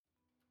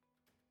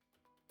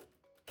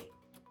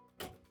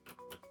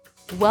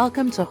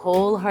Welcome to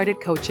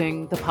Wholehearted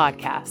Coaching, the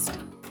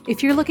podcast.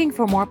 If you're looking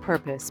for more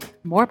purpose,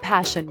 more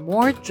passion,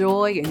 more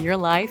joy in your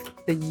life,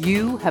 then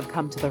you have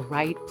come to the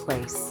right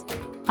place.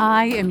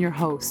 I am your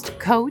host,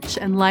 coach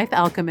and life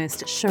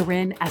alchemist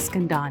Shirin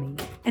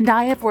Eskandani, and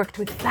I have worked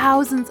with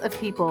thousands of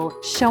people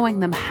showing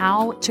them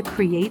how to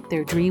create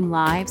their dream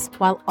lives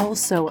while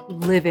also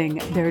living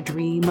their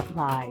dream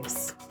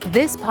lives.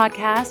 This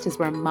podcast is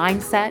where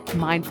mindset,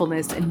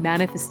 mindfulness, and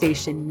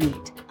manifestation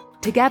meet.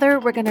 Together,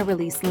 we're going to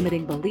release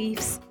limiting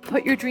beliefs,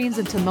 put your dreams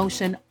into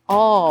motion,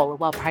 all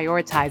while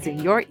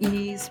prioritizing your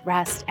ease,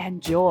 rest,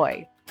 and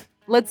joy.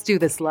 Let's do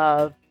this,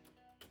 love.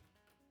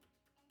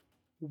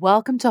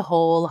 Welcome to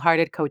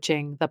Wholehearted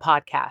Coaching, the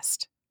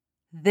podcast.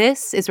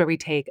 This is where we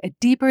take a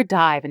deeper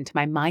dive into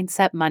my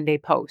Mindset Monday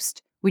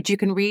post, which you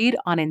can read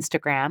on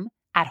Instagram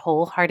at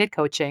Wholehearted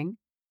Coaching.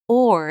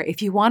 Or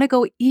if you want to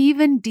go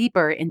even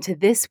deeper into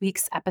this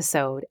week's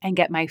episode and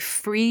get my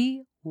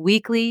free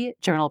weekly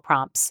journal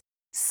prompts,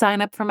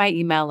 sign up for my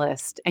email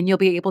list and you'll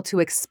be able to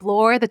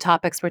explore the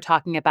topics we're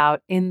talking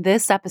about in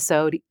this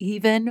episode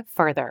even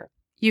further.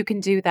 You can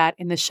do that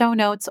in the show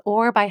notes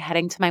or by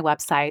heading to my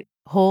website,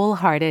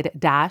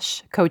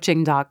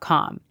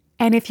 wholehearted-coaching.com.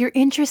 And if you're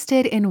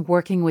interested in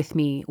working with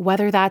me,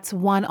 whether that's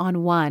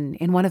one-on-one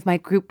in one of my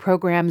group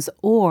programs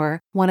or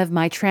one of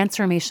my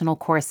transformational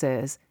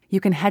courses,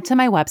 you can head to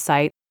my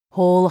website,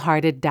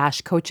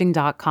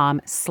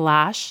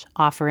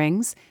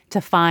 wholehearted-coaching.com/offerings to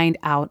find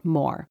out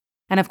more.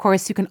 And of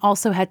course, you can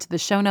also head to the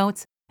show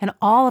notes and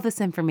all of this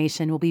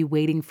information will be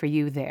waiting for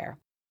you there.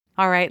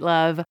 All right,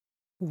 love,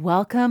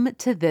 welcome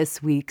to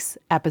this week's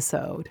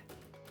episode.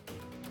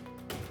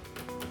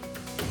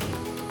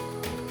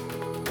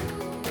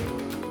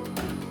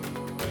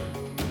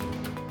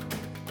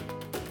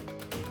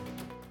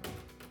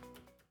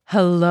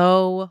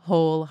 Hello,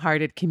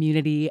 Wholehearted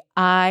community.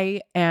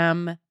 I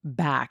am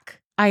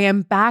back. I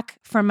am back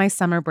from my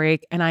summer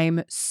break and I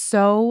am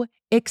so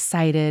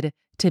excited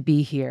to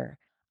be here.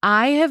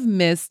 I have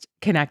missed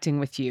connecting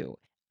with you.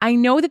 I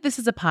know that this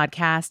is a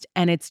podcast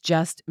and it's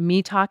just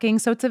me talking,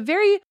 so it's a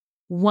very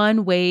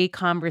one-way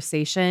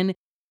conversation.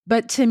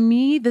 But to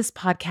me, this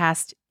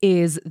podcast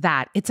is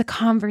that. It's a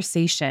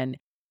conversation.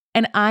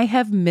 And I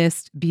have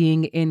missed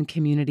being in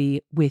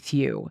community with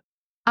you.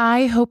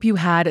 I hope you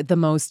had the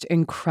most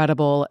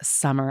incredible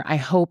summer. I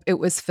hope it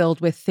was filled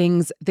with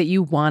things that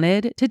you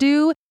wanted to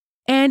do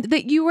and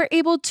that you were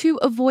able to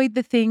avoid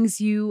the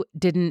things you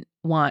didn't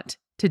want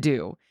to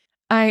do.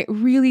 I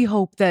really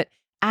hope that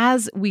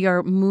as we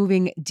are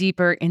moving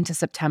deeper into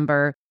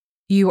September,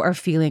 you are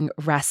feeling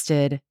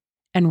rested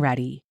and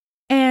ready.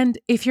 And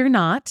if you're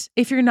not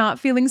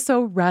feeling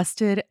so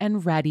rested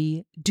and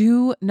ready,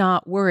 do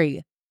not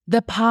worry.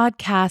 The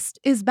podcast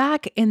is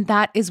back, and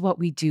that is what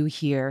we do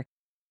here.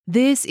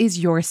 This is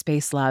your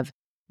space, love.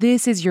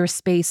 This is your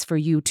space for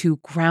you to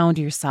ground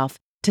yourself,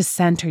 to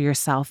center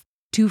yourself,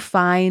 to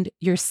find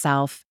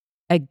yourself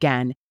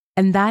again.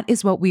 And that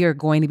is what we are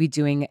going to be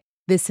doing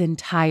this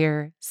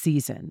entire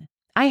season.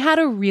 I had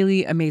a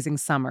really amazing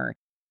summer.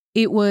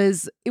 It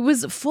was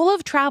full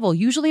of travel.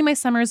 Usually my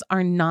summers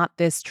are not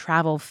this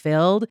travel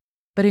filled,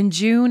 but in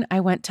June I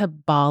went to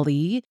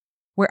Bali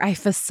where I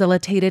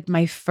facilitated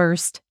my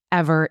first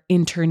ever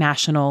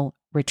international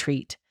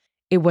retreat.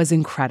 It was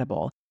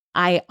incredible.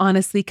 I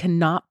honestly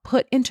cannot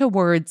put into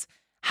words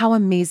how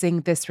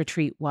amazing this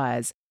retreat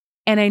was.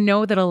 And I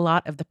know that a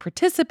lot of the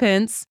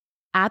participants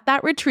at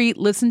that retreat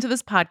listen to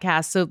this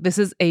podcast. So this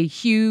is a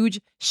huge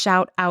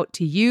shout out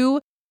to you.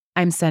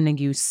 I'm sending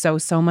you so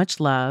much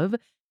love.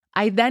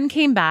 I then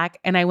came back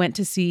and I went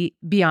to see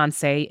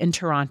Beyoncé in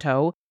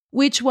Toronto,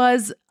 which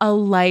was a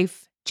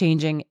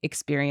life-changing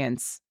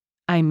experience.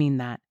 I mean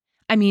that.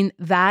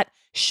 That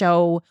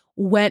show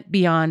went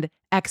beyond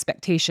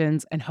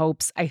expectations and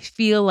hopes. I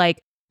feel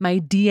like my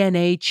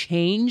DNA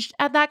changed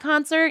at that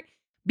concert.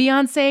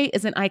 Beyoncé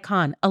is an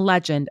icon, a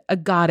legend, a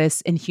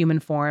goddess in human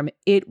form.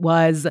 It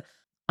was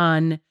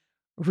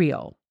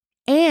unreal.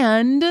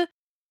 And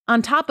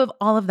on top of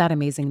all of that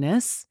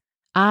amazingness,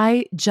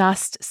 I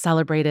just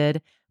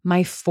celebrated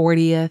my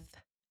 40th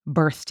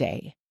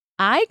birthday.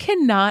 I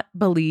cannot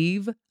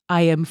believe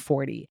I am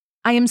 40.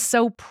 I am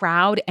so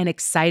proud and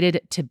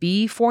excited to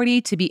be 40,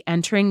 to be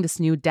entering this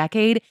new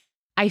decade.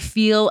 I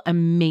feel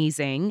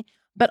amazing,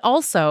 but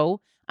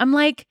also I'm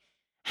like,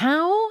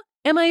 how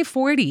am I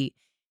 40?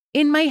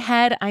 In my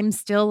head, I'm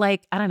still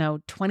like,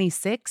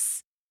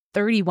 26,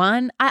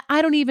 31.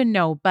 I don't even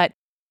know, but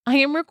I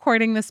am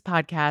recording this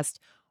podcast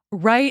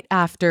right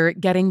after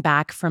getting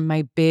back from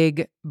my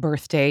big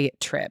birthday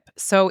trip.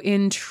 So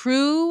in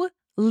true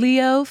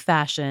Leo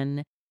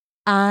fashion,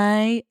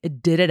 I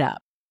did it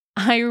up.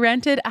 I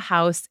rented a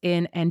house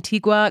in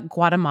Antigua,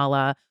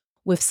 Guatemala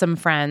with some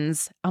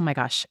friends. Oh my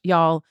gosh,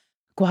 y'all,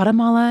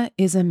 Guatemala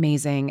is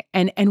amazing.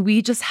 And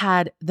we just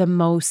had the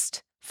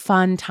most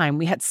fun time.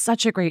 We had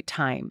such a great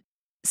time.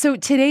 So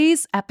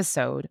today's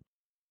episode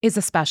is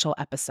a special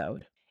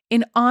episode.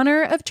 In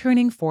honor of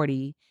turning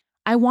 40,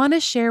 I want to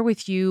share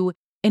with you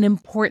an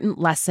important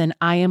lesson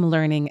I am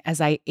learning as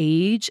I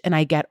age and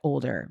I get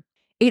older.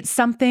 It's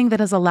something that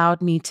has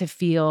allowed me to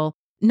feel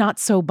not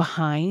so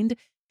behind,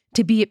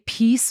 to be at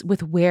peace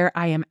with where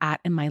I am at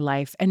in my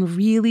life and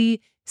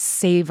really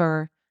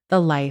savor the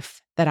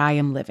life that I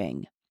am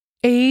living.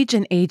 Age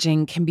and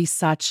aging can be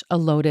such a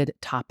loaded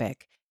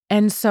topic.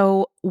 And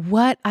so,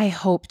 what I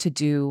hope to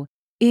do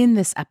in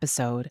this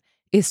episode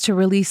is to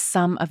release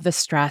some of the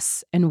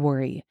stress and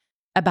worry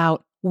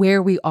about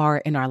where we are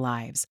in our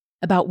lives,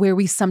 about where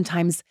we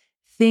sometimes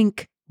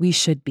think we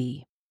should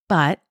be.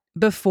 But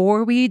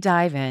before we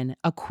dive in,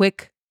 a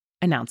quick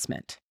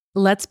announcement.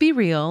 Let's be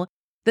real.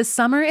 The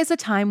summer is a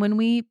time when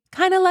we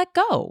kind of let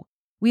go.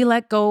 We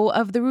let go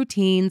of the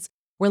routines.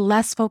 We're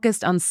less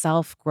focused on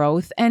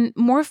self-growth and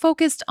more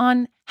focused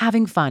on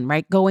having fun,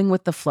 right? Going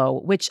with the flow,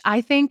 which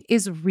I think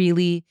is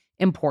really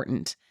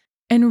important.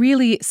 And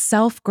really,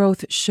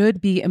 self-growth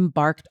should be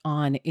embarked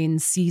on in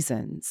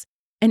seasons.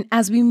 And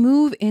as we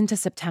move into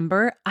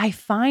September, I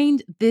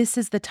find this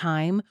is the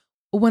time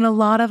when a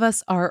lot of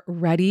us are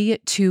ready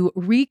to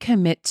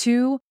recommit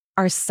to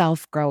our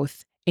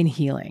self-growth and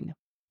healing.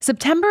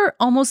 September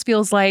almost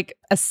feels like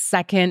a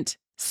second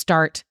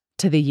start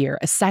to the year,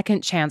 a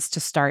second chance to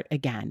start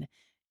again.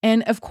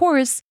 And of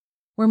course,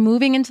 we're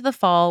moving into the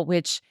fall,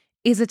 which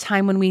is a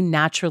time when we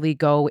naturally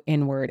go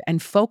inward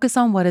and focus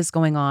on what is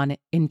going on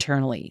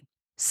internally.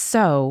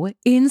 So,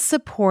 in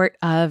support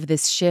of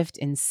this shift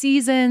in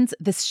seasons,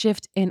 this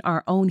shift in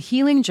our own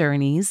healing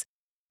journeys,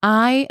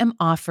 I am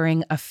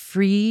offering a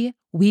free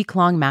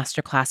week-long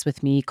masterclass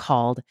with me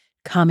called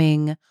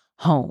Coming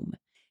Home.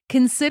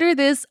 Consider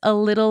this a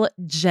little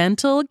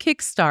gentle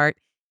kickstart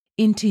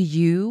into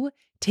you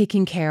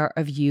taking care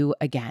of you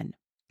again.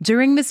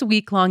 During this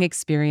week-long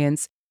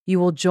experience, you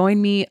will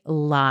join me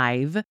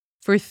live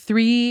for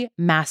 3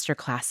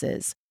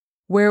 masterclasses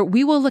where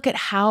we will look at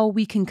how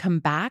we can come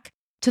back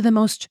to the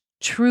most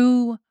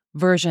true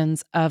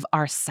versions of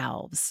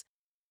ourselves.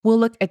 We'll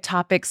look at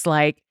topics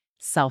like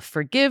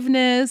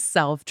self-forgiveness,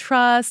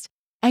 self-trust,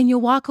 and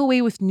you'll walk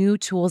away with new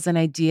tools and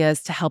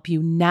ideas to help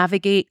you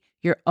navigate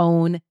your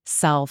own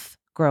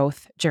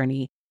self-growth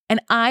journey. And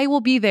I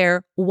will be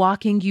there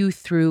walking you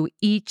through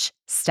each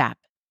step.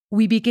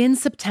 We begin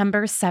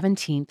September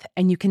 17th,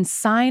 and you can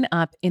sign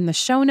up in the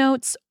show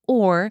notes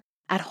or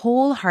at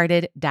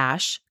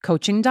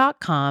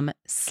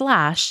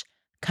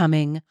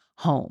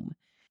wholehearted-coaching.com/coming-home.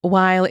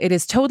 While it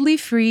is totally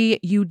free,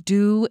 you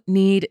do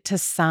need to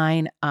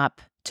sign up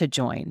to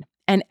join.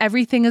 And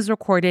everything is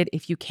recorded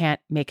if you can't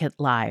make it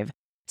live.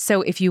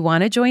 So if you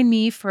want to join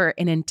me for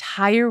an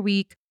entire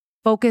week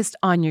focused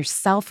on your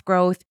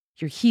self-growth,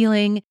 your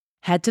healing,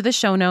 head to the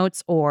show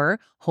notes or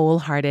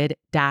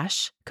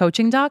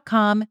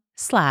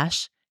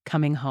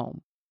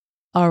wholehearted-coaching.com/coming-home.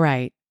 All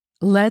right,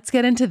 let's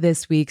get into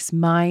this week's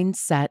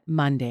Mindset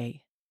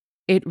Monday.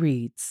 It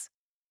reads,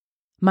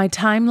 "My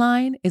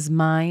timeline is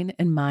mine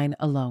and mine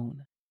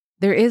alone.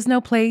 There is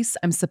no place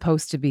I'm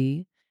supposed to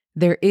be.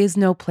 There is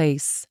no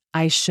place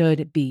I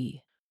should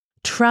be.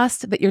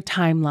 Trust that your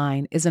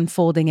timeline is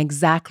unfolding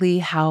exactly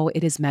how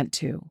it is meant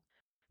to.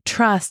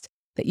 Trust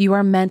that you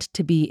are meant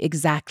to be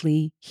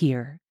exactly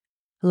here.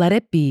 Let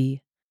it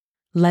be.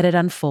 Let it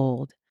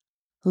unfold.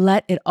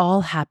 Let it all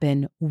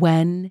happen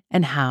when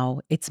and how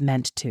it's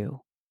meant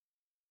to."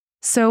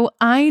 So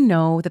I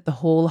know that the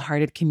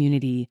wholehearted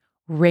community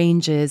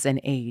ranges in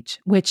age,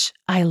 which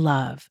I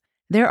love.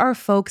 There are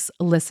folks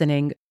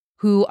listening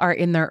who are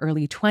in their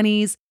early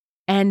 20s,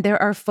 and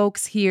there are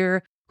folks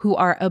here who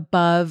are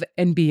above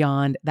and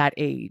beyond that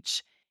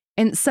age.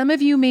 And some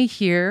of you may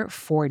hear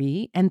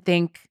 40 and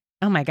think,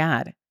 oh my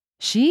God,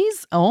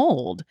 she's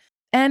old.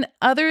 And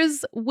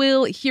others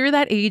will hear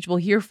that age, will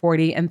hear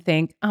 40 and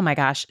think, oh my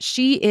gosh,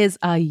 she is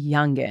a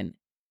youngin'.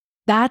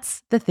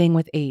 That's the thing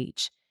with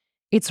age.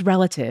 It's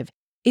relative.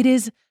 It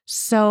is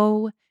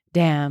so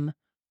damn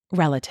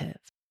relative.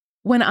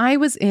 When I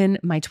was in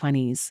my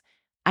 20s,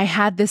 I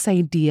had this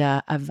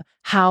idea of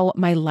how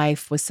my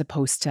life was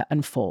supposed to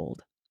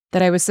unfold,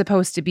 that I was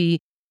supposed to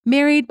be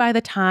married by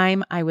the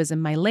time I was in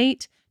my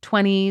late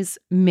 20s,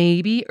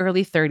 maybe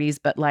early 30s,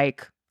 but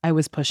like I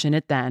was pushing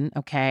it then,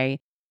 okay?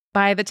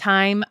 By the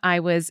time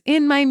I was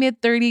in my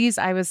mid 30s,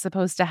 I was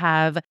supposed to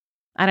have,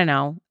 I don't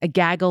know, a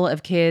gaggle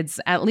of kids,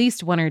 at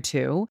least 1 or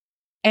 2.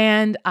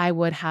 And I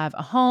would have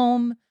a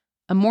home,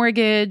 a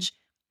mortgage.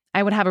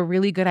 I would have a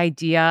really good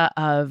idea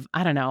of,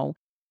 I don't know,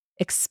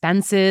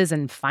 expenses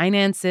and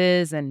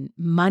finances and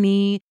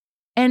money.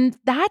 And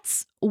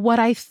that's what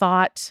I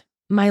thought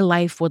my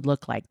life would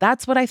look like.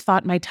 That's what I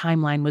thought my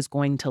timeline was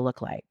going to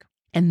look like.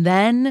 And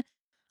then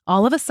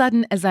all of a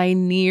sudden, as I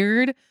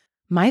neared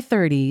my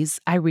 30s,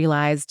 I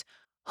realized,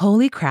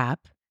 holy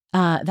crap,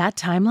 that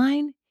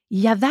timeline,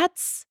 yeah,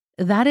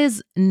 that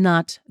is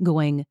not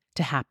going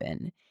to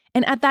happen.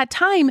 And at that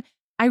time,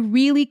 I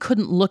really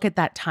couldn't look at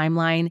that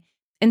timeline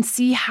and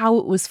see how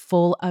it was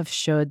full of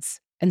shoulds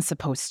and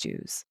supposed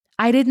tos.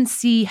 I didn't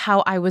see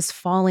how I was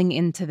falling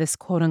into this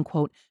quote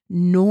unquote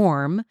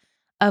norm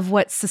of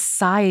what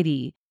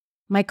society,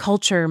 my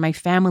culture, my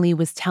family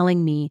was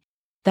telling me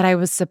that I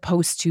was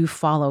supposed to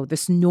follow,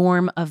 this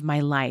norm of my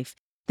life,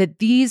 that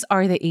these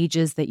are the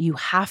ages that you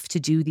have to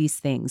do these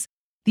things.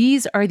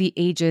 These are the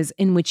ages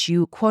in which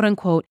you, quote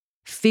unquote,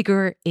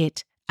 figure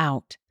it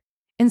out.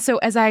 And so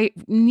as I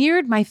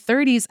neared my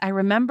 30s, I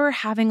remember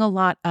having a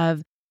lot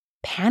of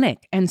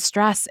panic and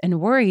stress and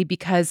worry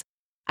because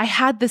I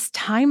had this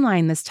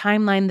timeline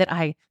that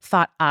I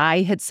thought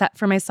I had set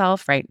for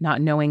myself, right?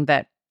 Not knowing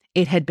that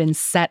it had been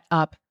set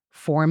up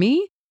for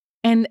me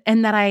and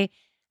that I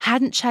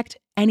hadn't checked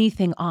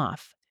anything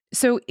off.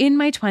 So in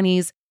my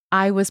 20s,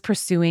 I was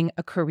pursuing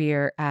a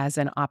career as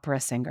an opera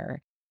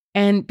singer.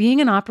 And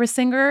being an opera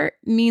singer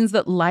means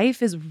that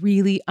life is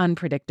really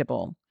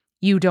unpredictable.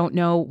 You don't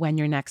know when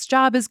your next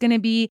job is going to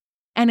be.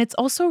 And it's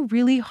also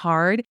really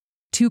hard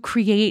to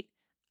create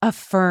a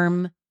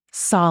firm,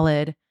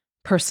 solid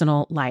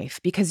personal life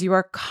because you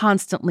are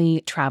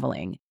constantly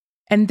traveling.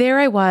 And there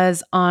I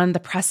was on the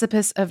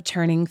precipice of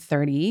turning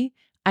 30.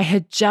 I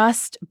had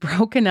just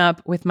broken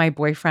up with my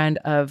boyfriend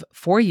of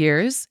 4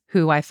 years,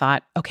 who I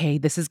thought, okay,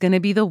 this is going to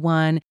be the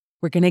one.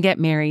 We're going to get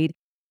married.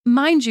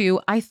 Mind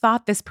you, I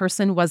thought this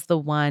person was the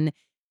one,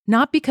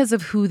 not because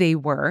of who they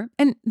were,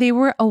 and they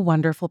were a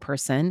wonderful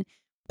person,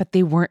 but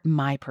they weren't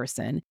my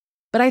person.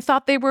 But I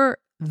thought they were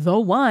the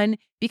one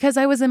because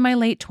I was in my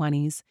late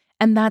 20s,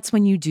 and that's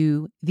when you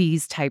do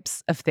these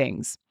types of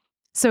things.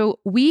 So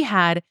we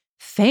had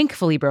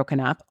thankfully broken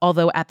up,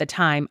 although at the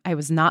time I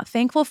was not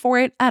thankful for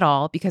it at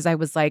all because I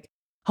was like,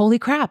 holy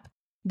crap,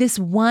 this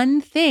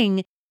one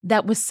thing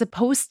that was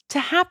supposed to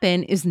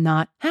happen is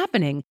not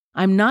happening.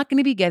 I'm not going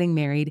to be getting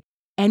married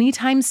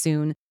anytime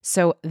soon.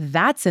 So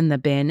that's in the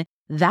bin.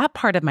 That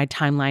part of my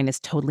timeline is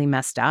totally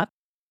messed up.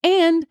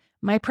 And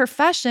my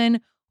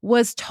profession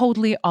was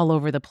totally all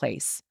over the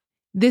place.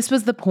 This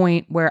was the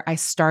point where I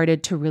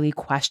started to really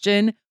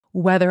question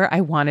whether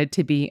I wanted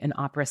to be an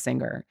opera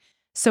singer.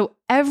 So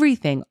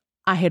everything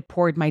I had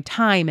poured my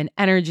time and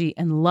energy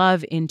and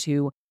love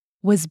into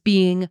was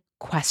being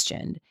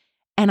questioned.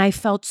 And I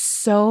felt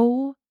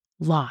so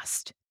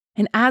lost.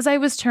 And as I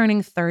was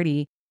turning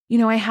 30,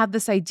 I had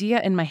this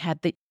idea in my head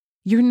that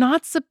you're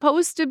not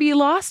supposed to be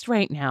lost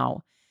right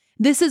now.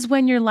 This is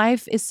when your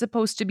life is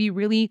supposed to be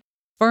really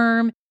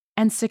firm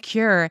and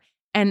secure.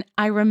 And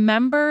I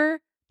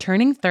remember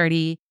turning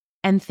 30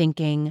 and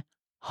thinking,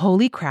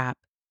 holy crap,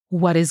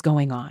 what is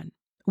going on?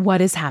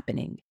 What is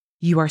happening?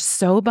 You are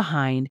so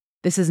behind.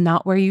 This is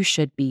not where you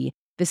should be.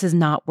 This is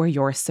not where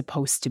you're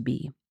supposed to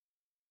be.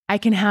 I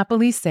can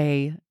happily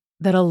say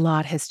that a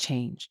lot has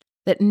changed,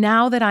 that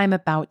now that I'm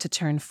about to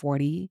turn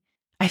 40,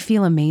 I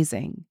feel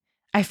amazing.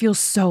 I feel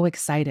so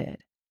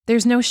excited.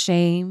 There's no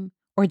shame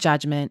or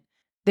judgment.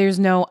 There's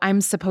no,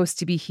 I'm supposed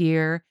to be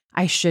here.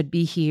 I should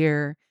be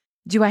here.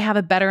 Do I have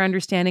a better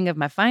understanding of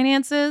my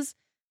finances?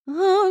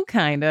 Oh,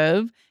 kind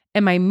of.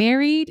 Am I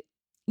married?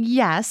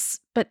 Yes,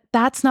 but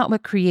that's not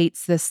what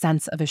creates this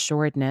sense of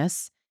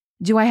assuredness.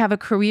 Do I have a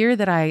career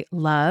that I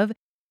love?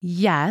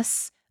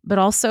 Yes, but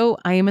also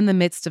I am in the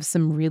midst of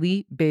some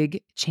really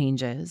big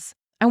changes.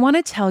 I want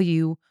to tell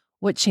you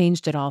what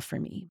changed it all for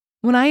me.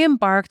 When I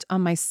embarked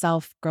on my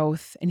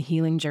self-growth and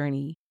healing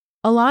journey,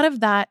 a lot of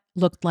that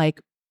looked like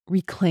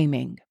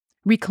reclaiming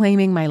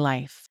my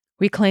life,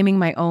 reclaiming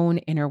my own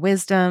inner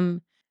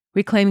wisdom,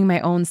 reclaiming my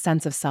own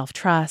sense of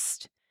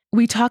self-trust.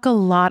 We talk a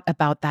lot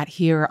about that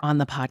here on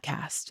the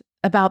podcast,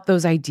 about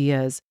those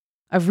ideas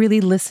of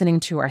really listening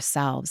to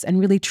ourselves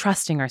and really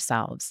trusting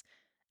ourselves.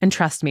 And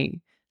trust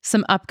me,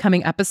 some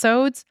upcoming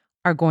episodes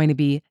are going to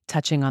be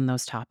touching on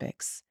those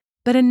topics.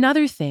 But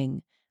another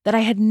thing that I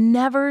had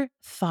never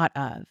thought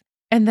of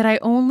and that I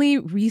only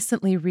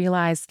recently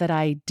realized that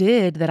I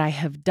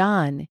have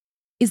done,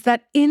 is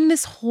that in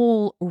this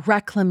whole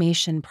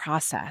reclamation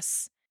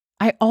process,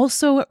 I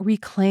also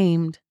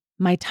reclaimed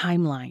my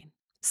timeline.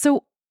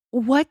 So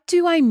what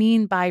do I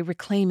mean by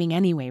reclaiming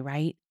anyway,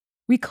 right?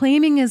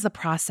 Reclaiming is the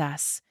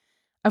process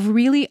of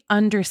really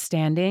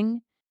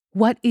understanding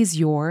what is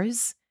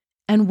yours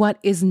and what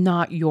is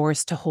not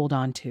yours to hold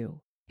on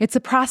to. It's a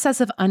process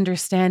of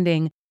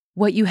understanding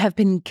what you have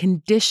been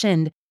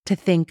conditioned to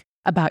think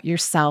about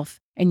yourself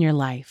and your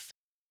life.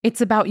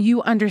 It's about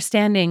you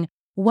understanding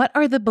what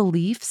are the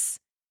beliefs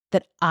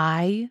that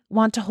I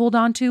want to hold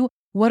on to,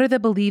 what are the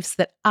beliefs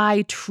that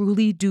I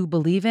truly do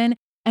believe in,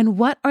 and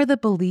what are the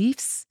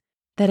beliefs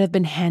that have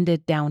been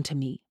handed down to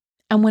me.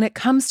 And when it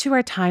comes to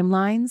our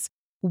timelines,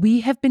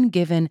 we have been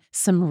given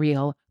some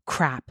real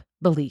crap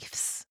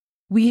beliefs.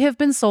 We have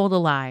been sold a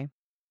lie.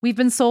 We've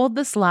been sold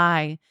this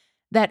lie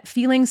that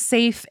feeling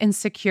safe and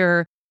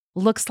secure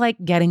looks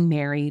like getting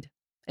married.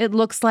 It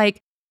looks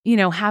like,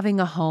 having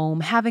a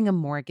home, having a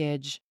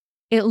mortgage.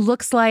 It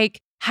looks like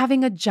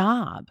having a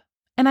job.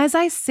 And as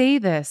I say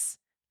this,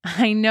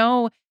 I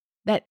know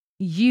that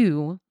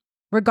you,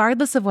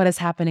 regardless of what is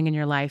happening in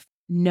your life,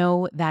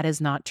 know that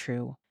is not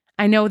true.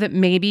 I know that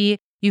maybe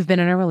you've been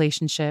in a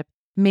relationship,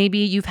 maybe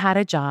you've had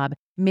a job,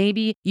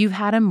 maybe you've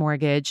had a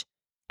mortgage,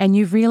 and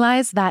you've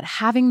realized that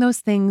having those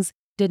things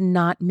did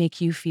not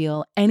make you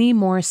feel any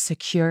more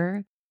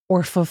secure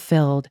or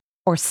fulfilled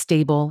or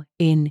stable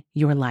in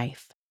your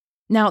life.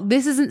 Now,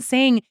 this isn't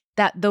saying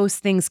that those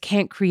things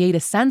can't create a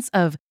sense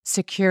of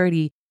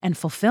security and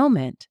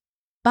fulfillment,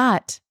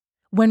 but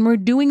when we're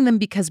doing them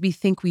because we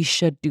think we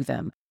should do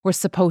them, we're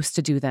supposed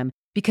to do them,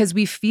 because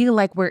we feel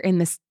like we're in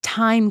this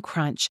time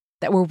crunch,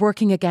 that we're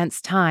working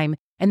against time,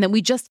 and that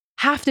we just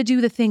have to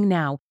do the thing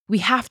now. We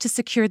have to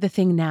secure the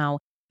thing now.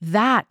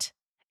 That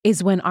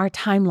is when our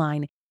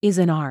timeline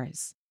isn't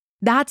ours.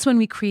 That's when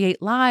we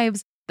create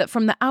lives that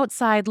from the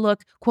outside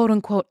look, quote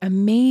unquote,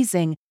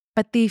 amazing,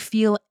 but they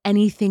feel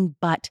anything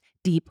but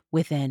deep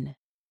within.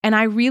 And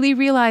I really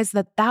realized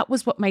that that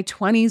was what my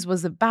 20s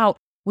was about,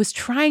 was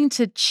trying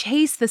to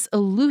chase this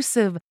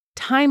elusive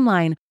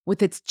timeline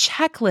with its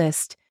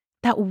checklist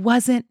that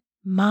wasn't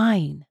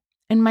mine.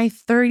 And my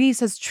 30s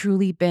has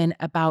truly been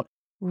about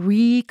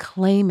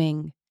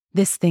reclaiming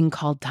this thing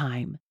called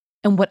time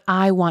and what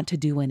I want to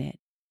do in it.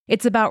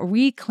 It's about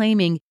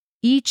reclaiming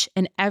each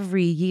and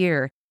every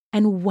year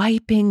and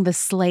wiping the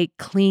slate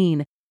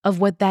clean of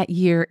what that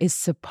year is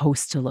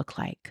supposed to look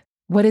like.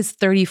 What is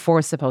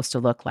 34 supposed to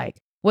look like?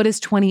 What is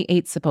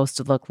 28 supposed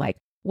to look like?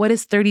 What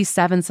is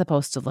 37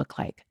 supposed to look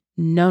like?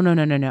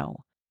 No.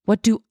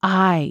 What do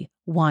I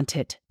want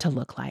it to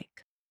look like?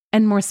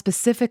 And more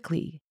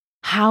specifically,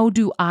 how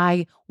do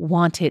I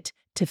want it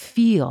to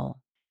feel?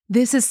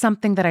 This is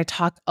something that I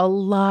talk a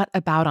lot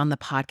about on the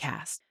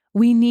podcast.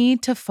 We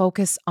need to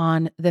focus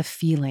on the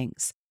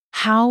feelings.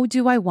 How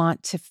do I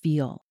want to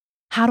feel?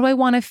 How do I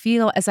want to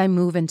feel as I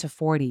move into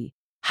 40?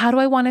 How do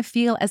I want to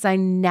feel as I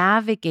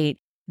navigate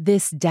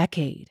this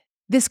decade?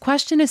 This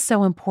question is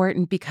so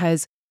important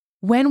because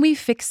when we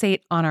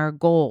fixate on our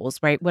goals,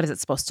 right? What is it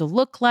supposed to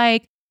look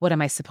like? What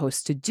am I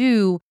supposed to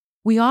do?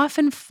 We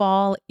often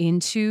fall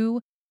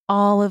into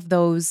all of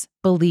those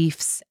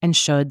beliefs and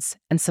shoulds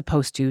and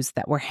supposed tos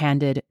that were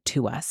handed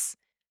to us.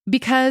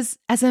 Because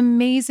as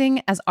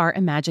amazing as our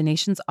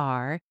imaginations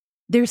are,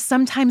 they're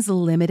sometimes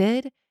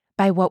limited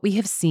by what we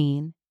have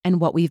seen and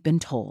what we've been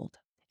told.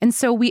 And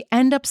so we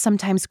end up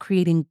sometimes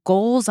creating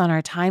goals on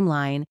our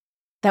timeline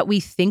that we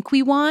think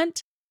we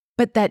want,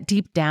 but that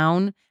deep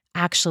down,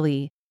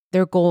 actually,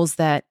 they're goals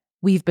that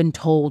we've been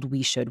told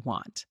we should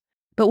want.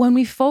 But when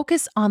we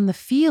focus on the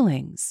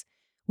feelings,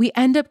 we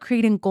end up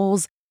creating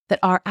goals that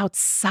are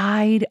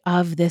outside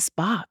of this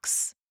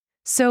box.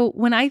 So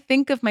when I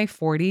think of my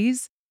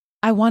 40s,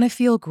 I want to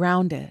feel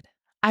grounded.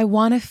 I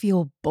want to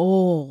feel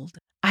bold.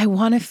 I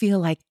want to feel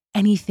like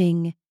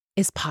anything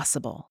is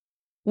possible.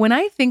 When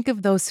I think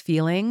of those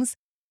feelings,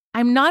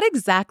 I'm not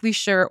exactly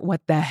sure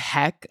what the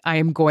heck I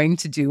am going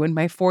to do in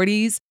my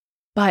 40s,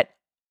 but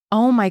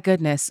oh my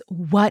goodness,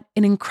 what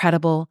an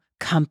incredible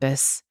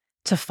compass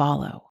to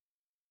follow.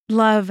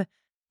 Love,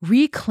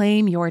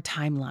 reclaim your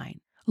timeline.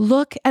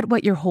 Look at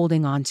what you're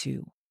holding on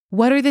to.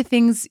 What are the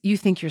things you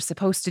think you're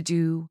supposed to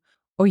do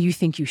or you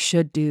think you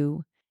should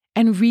do?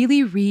 And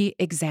really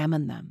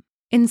re-examine them.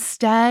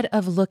 Instead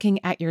of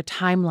looking at your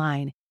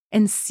timeline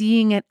and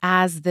seeing it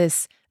as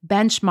this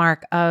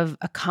benchmark of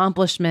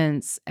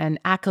accomplishments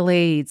and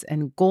accolades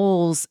and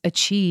goals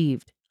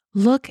achieved,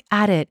 look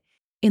at it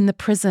in the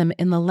prism,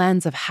 in the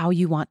lens of how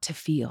you want to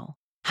feel.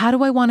 How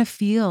do I want to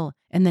feel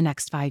in the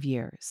next 5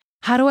 years?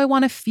 How do I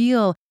want to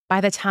feel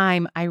by the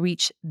time I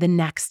reach the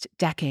next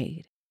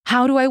decade?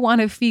 How do I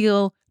want to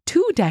feel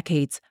 2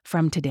 decades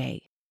from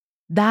today?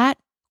 That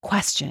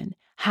question,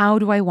 how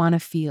do I want to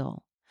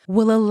feel,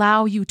 will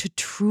allow you to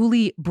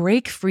truly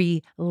break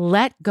free,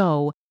 let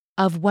go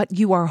of what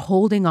you are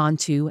holding on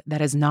to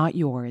that is not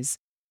yours,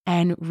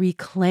 and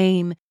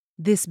reclaim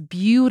this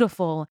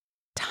beautiful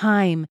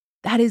time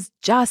that is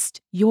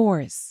just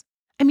yours.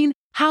 I mean,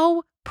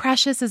 how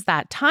precious is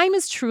that? Time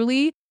is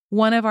truly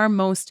one of our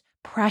most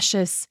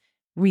precious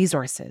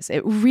resources.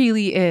 It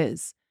really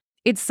is.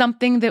 It's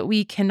something that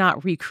we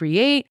cannot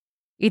recreate.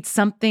 It's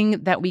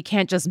something that we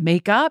can't just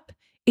make up.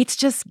 It's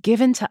just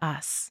given to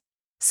us.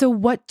 So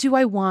what do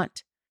I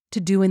want to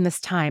do in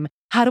this time?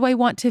 How do I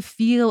want to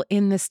feel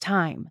in this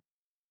time?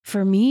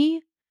 For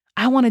me,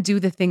 I want to do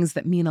the things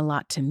that mean a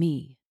lot to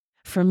me.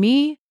 For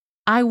me,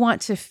 I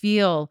want to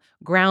feel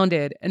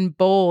grounded and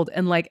bold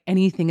and like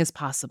anything is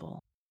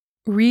possible.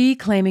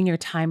 Reclaiming your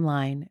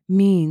timeline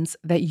means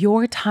that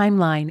your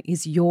timeline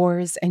is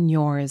yours and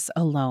yours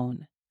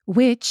alone,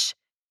 which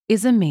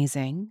is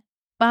amazing,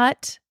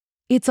 but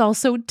it's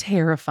also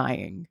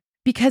terrifying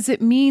because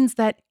it means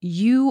that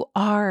you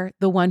are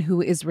the one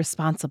who is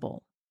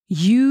responsible.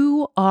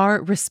 You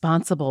are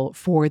responsible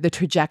for the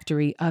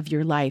trajectory of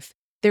your life.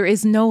 There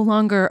is no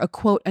longer a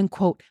quote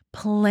unquote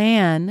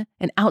plan,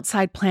 an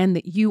outside plan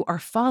that you are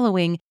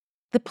following.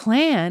 The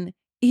plan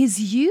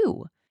is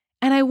you.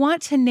 And I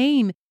want to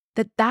name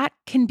that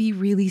can be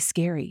really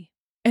scary.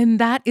 And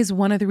that is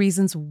one of the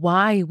reasons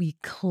why we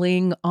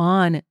cling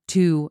on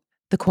to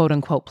the quote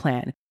unquote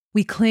plan.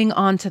 We cling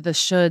on to the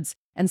shoulds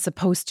and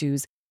supposed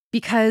tos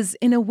because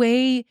in a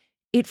way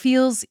it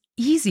feels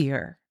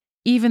easier,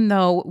 even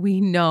though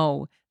we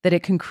know that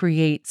it can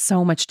create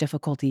so much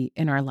difficulty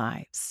in our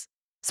lives.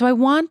 So I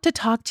want to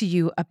talk to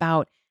you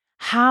about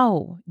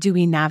how do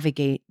we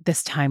navigate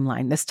this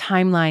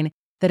timeline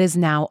that is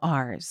now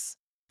ours?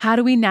 How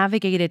do we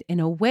navigate it in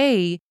a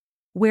way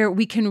where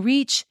we can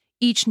reach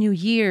each new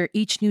year,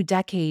 each new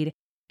decade,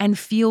 and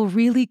feel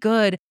really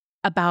good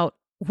about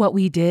what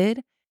we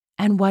did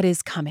and what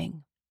is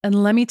coming?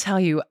 And let me tell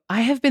you,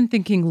 I have been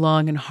thinking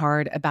long and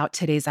hard about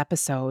today's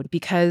episode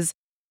because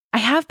I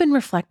have been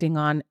reflecting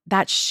on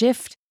that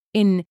shift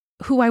in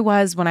who I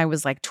was when I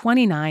was like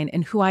 29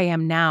 and who I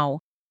am now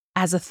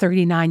as a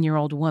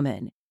 39-year-old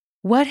woman.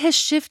 What has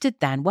shifted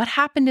then? What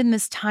happened in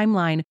this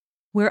timeline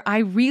where I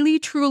really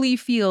truly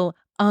feel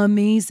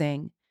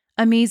amazing?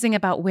 Amazing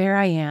about where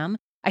I am.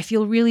 I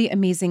feel really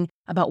amazing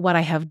about what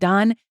I have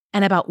done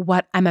and about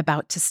what I'm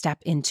about to step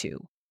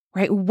into,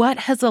 right? What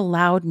has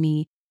allowed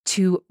me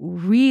to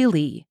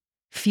really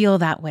feel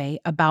that way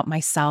about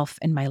myself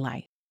and my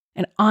life?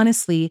 And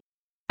honestly,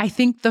 I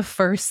think the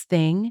first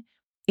thing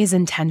is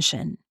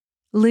intention,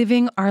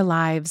 living our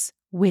lives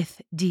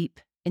with deep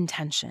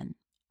intention.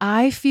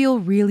 I feel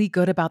really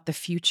good about the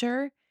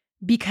future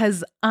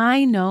because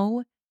I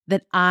know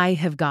that I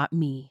have got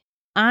me.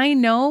 I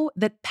know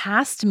that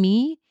past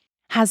me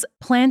has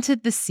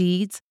planted the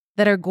seeds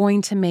that are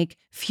going to make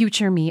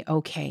future me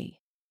okay.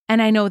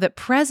 And I know that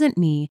present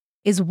me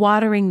is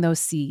watering those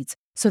seeds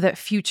so that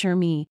future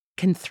me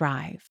can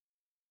thrive.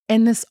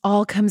 And this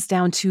all comes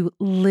down to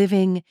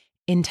living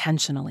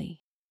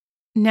intentionally.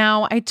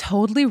 Now, I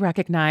totally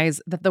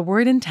recognize that the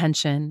word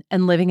intention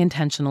and living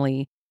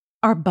intentionally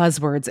are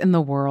buzzwords in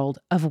the world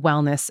of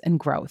wellness and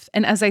growth.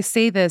 And as I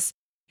say this,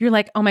 you're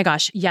like, oh my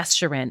gosh, yes,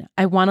 Shirin,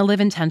 I want to live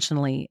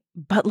intentionally.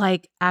 But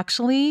like,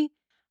 actually,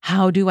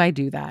 how do I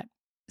do that?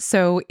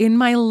 So, in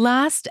my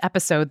last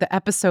episode, the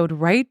episode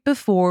right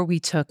before we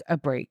took a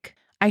break,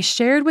 I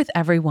shared with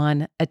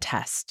everyone a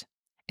test.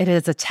 It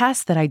is a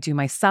test that I do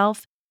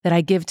myself, that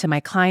I give to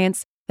my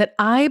clients, that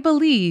I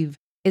believe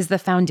is the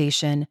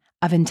foundation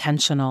of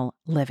intentional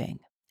living.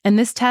 And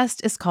this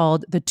test is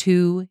called the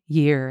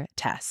 2-year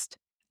test.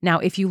 Now,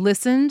 if you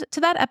listened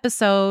to that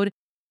episode,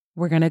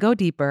 we're going to go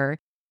deeper.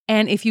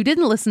 And if you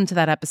didn't listen to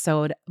that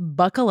episode,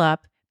 buckle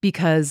up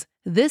because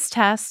this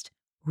test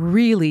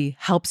really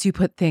helps you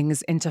put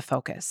things into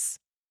focus.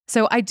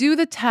 So I do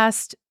the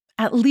test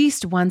at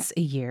least once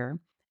a year,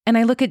 and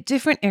I look at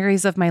different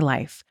areas of my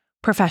life,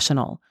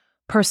 professional,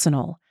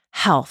 personal,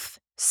 health,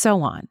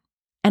 so on.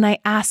 And I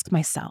ask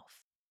myself,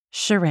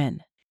 Shirin,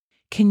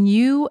 can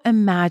you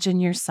imagine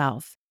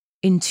yourself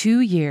in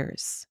 2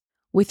 years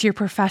with your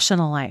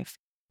professional life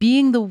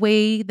being the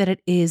way that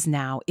it is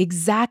now,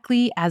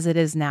 exactly as it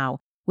is now,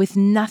 with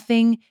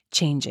nothing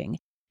changing?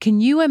 Can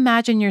you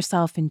imagine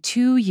yourself in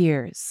 2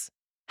 years?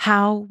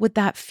 How would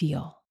that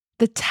feel?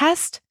 The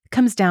test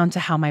comes down to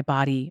how my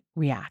body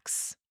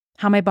reacts.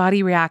 How my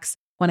body reacts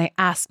when I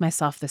ask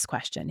myself this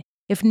question.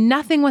 If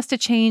nothing was to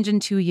change in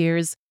 2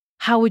 years,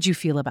 how would you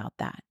feel about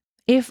that?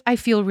 If I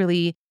feel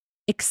really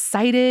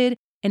excited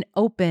and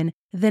open,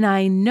 then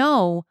I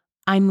know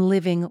I'm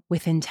living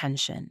with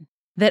intention,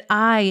 that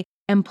I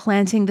am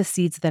planting the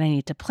seeds that I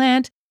need to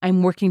plant.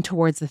 I'm working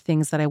towards the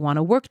things that I want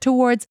to work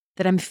towards,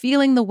 that I'm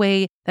feeling the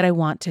way that I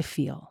want to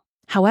feel.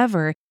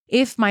 However,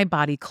 if my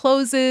body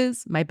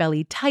closes, my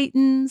belly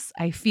tightens,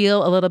 I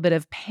feel a little bit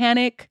of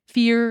panic,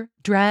 fear,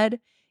 dread,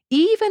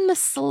 even the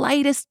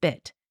slightest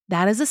bit,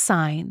 that is a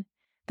sign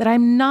that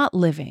I'm not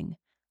living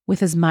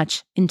with as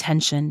much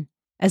intention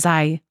as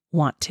I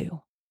want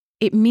to.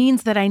 It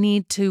means that I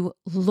need to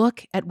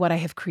look at what I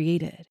have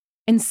created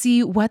and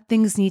see what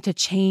things need to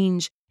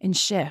change and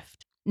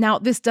shift. Now,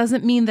 this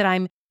doesn't mean that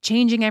I'm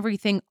changing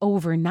everything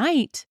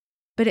overnight,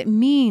 but it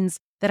means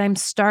that I'm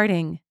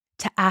starting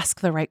to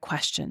ask the right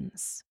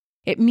questions.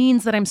 It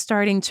means that I'm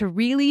starting to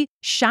really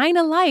shine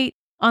a light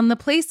on the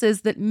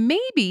places that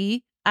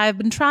maybe I've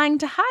been trying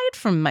to hide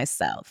from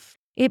myself.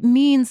 It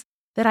means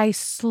that I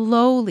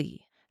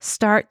slowly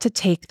start to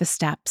take the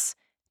steps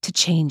to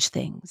change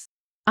things.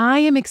 I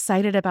am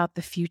excited about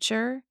the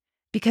future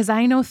because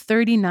I know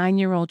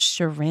 39-year-old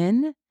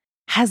Shirin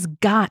has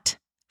got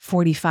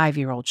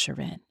 45-year-old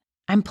Shirin.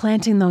 I'm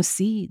planting those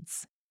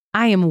seeds.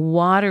 I am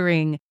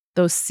watering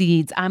those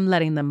seeds. I'm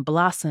letting them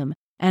blossom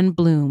and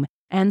bloom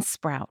and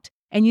sprout.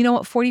 And you know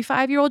what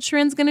 45-year-old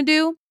Shirin's going to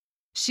do?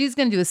 She's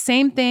going to do the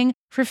same thing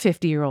for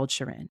 50-year-old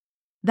Shirin.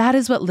 That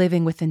is what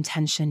living with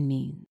intention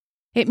means.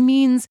 It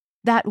means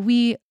that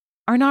we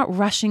are not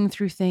rushing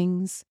through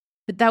things,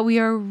 but that we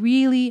are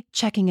really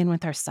checking in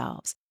with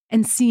ourselves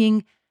and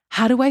seeing,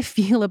 how do I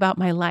feel about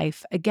my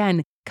life?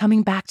 Again,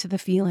 coming back to the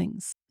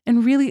feelings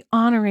and really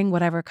honoring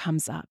whatever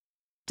comes up.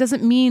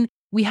 Doesn't mean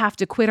we have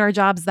to quit our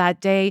jobs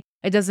that day.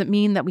 It doesn't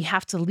mean that we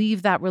have to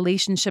leave that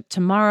relationship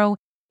tomorrow.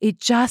 It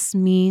just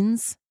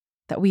means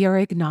that we are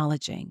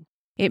acknowledging.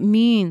 It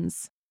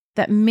means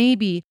that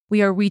maybe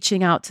we are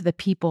reaching out to the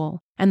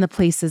people and the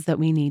places that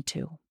we need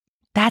to.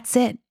 That's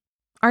it.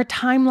 Our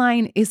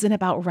timeline isn't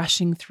about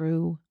rushing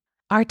through.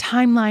 Our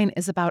timeline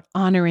is about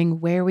honoring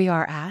where we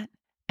are at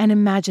and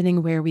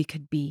imagining where we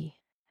could be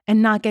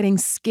and not getting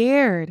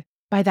scared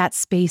by that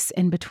space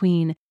in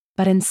between,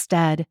 but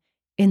instead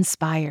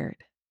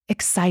inspired,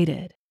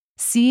 excited,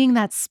 seeing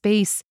that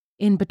space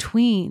in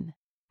between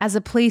as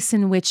a place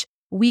in which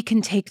we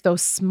can take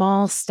those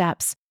small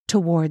steps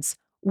towards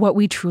what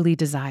we truly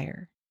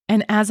desire.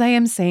 And as I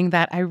am saying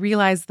that, I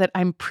realize that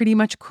I'm pretty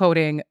much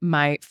quoting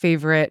my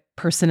favorite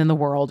person in the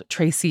world,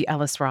 Tracy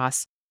Ellis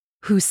Ross,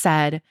 who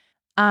said,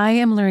 I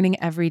am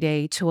learning every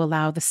day to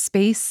allow the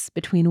space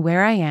between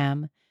where I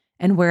am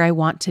and where I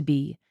want to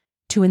be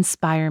to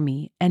inspire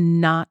me and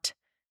not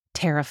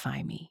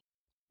terrify me.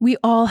 We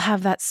all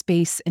have that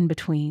space in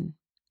between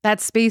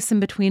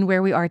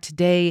where we are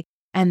today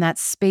and that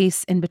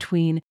space in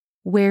between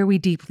where we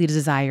deeply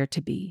desire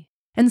to be.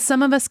 And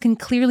some of us can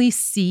clearly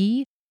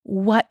see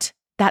what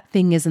that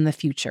thing is in the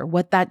future,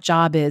 what that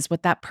job is,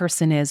 what that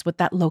person is, what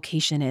that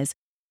location is.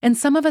 And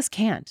some of us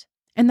can't.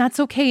 And that's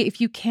okay.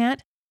 If you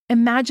can't,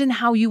 imagine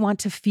how you want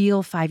to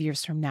feel 5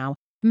 years from now.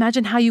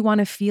 Imagine how you want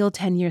to feel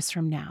 10 years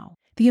from now.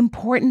 The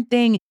important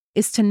thing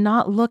is to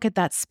not look at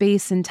that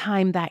space and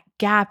time, that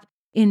gap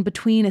in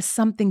between, as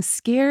something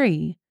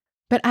scary,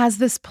 but as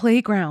this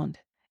playground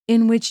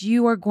in which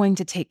you are going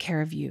to take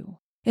care of you,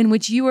 in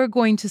which you are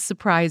going to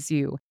surprise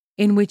you,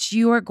 in which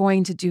you are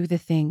going to do the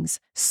things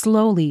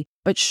slowly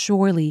but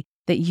surely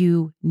that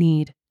you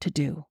need to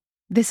do.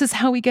 This is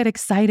how we get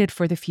excited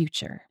for the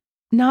future.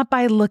 Not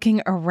by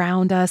looking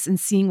around us and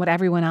seeing what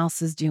everyone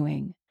else is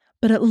doing,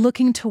 but at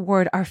looking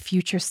toward our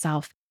future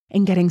self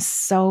and getting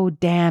so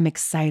damn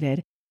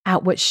excited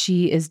at what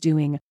she is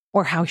doing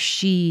or how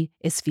she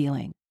is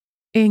feeling.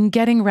 In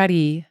getting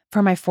ready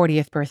for my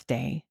 40th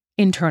birthday,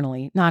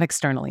 internally, not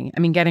externally. I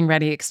mean, getting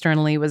ready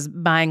externally was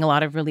buying a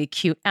lot of really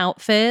cute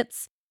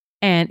outfits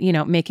and,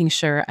 making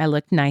sure I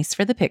looked nice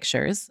for the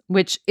pictures,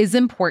 which is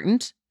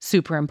important,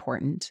 super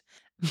important.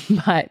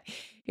 But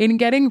in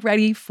getting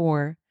ready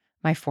for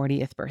my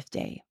 40th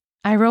birthday,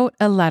 I wrote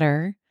a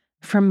letter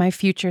from my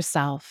future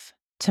self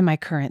to my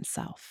current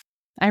self.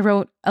 I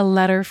wrote a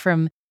letter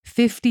from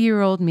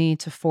 50-year-old me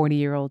to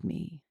 40-year-old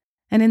me.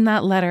 And in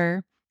that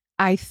letter,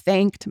 I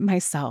thanked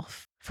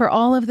myself for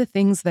all of the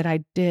things that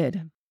I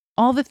did,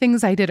 all the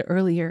things I did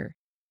earlier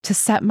to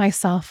set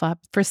myself up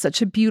for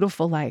such a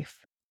beautiful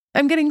life.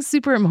 I'm getting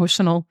super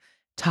emotional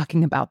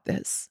talking about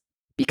this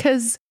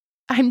because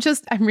I'm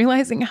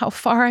realizing how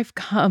far I've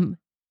come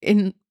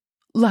in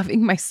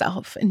loving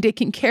myself and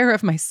taking care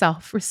of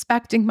myself,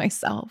 respecting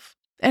myself,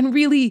 and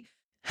really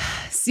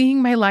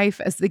seeing my life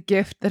as the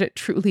gift that it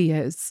truly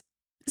is,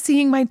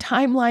 seeing my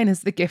timeline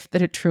as the gift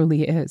that it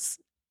truly is.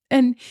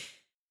 And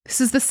this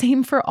is the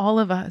same for all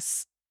of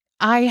us.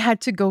 I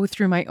had to go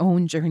through my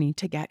own journey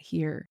to get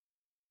here.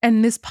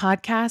 And this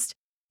podcast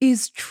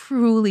is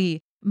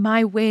truly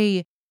my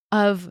way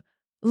of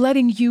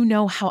letting you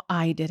know how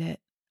I did it,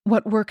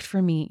 what worked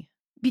for me.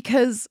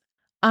 Because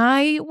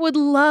I would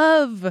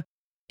love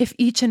if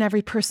each and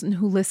every person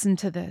who listened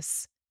to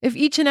this, if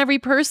each and every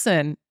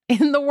person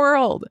in the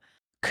world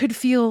could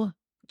feel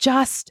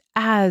just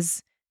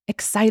as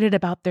excited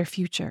about their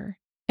future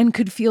and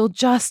could feel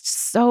just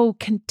so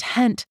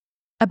content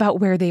about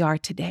where they are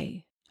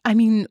today. I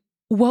mean,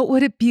 what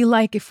would it be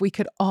like if we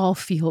could all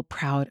feel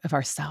proud of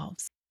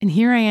ourselves? And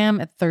here I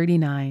am at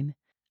 39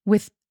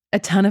 with a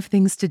ton of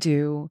things to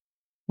do,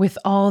 with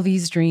all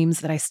these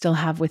dreams that I still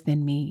have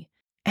within me.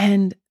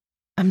 And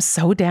I'm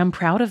so damn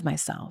proud of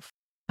myself.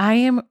 I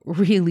am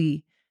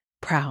really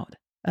proud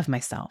of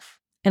myself.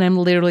 And I'm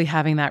literally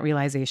having that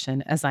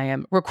realization as I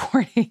am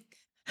recording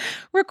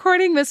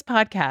this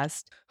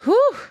podcast. Who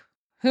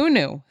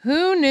knew?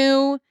 Who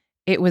knew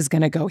it was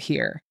going to go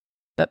here?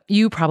 But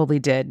you probably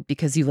did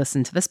because you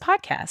listened to this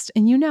podcast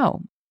and you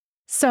know.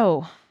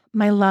 So,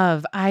 my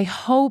love, I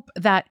hope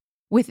that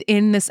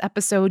within this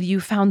episode, you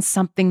found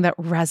something that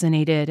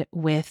resonated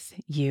with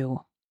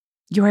you.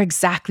 You're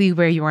exactly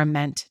where you are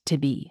meant to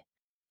be.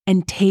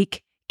 And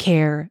take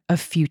care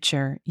of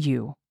future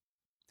you.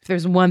 If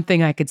there's one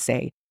thing I could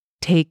say,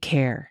 take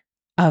care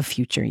of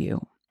future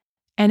you.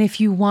 And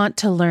if you want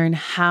to learn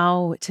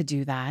how to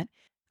do that,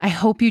 I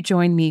hope you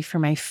join me for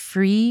my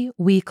free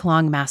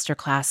week-long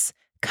masterclass,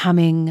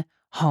 Coming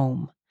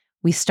Home.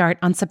 We start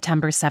on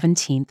September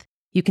 17th.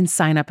 You can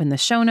sign up in the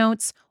show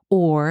notes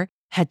or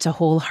head to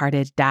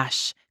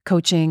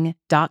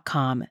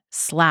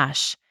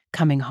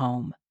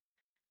wholehearted-coaching.com/cominghome.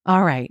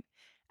 All right.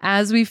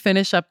 As we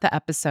finish up the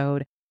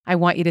episode, I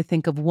want you to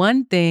think of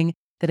one thing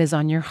that is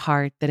on your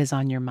heart, that is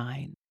on your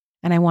mind.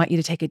 And I want you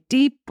to take a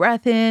deep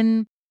breath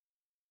in,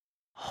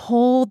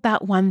 hold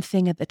that one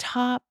thing at the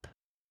top,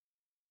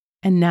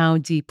 and now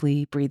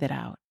deeply breathe it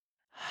out.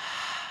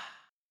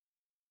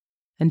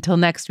 Until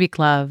next week,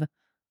 love,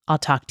 I'll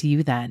talk to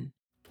you then.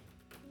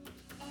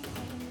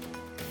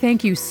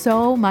 Thank you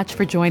so much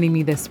for joining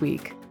me this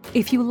week.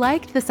 If you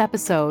liked this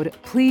episode,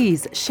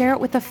 please share it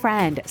with a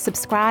friend,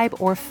 subscribe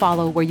or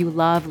follow where you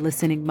love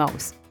listening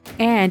most.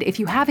 And if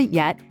you haven't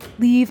yet,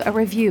 leave a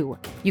review.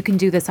 You can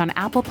do this on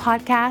Apple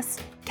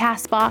Podcasts,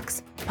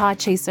 CastBox,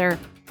 Podchaser,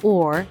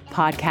 or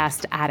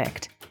Podcast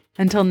Addict.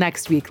 Until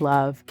next week,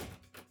 love.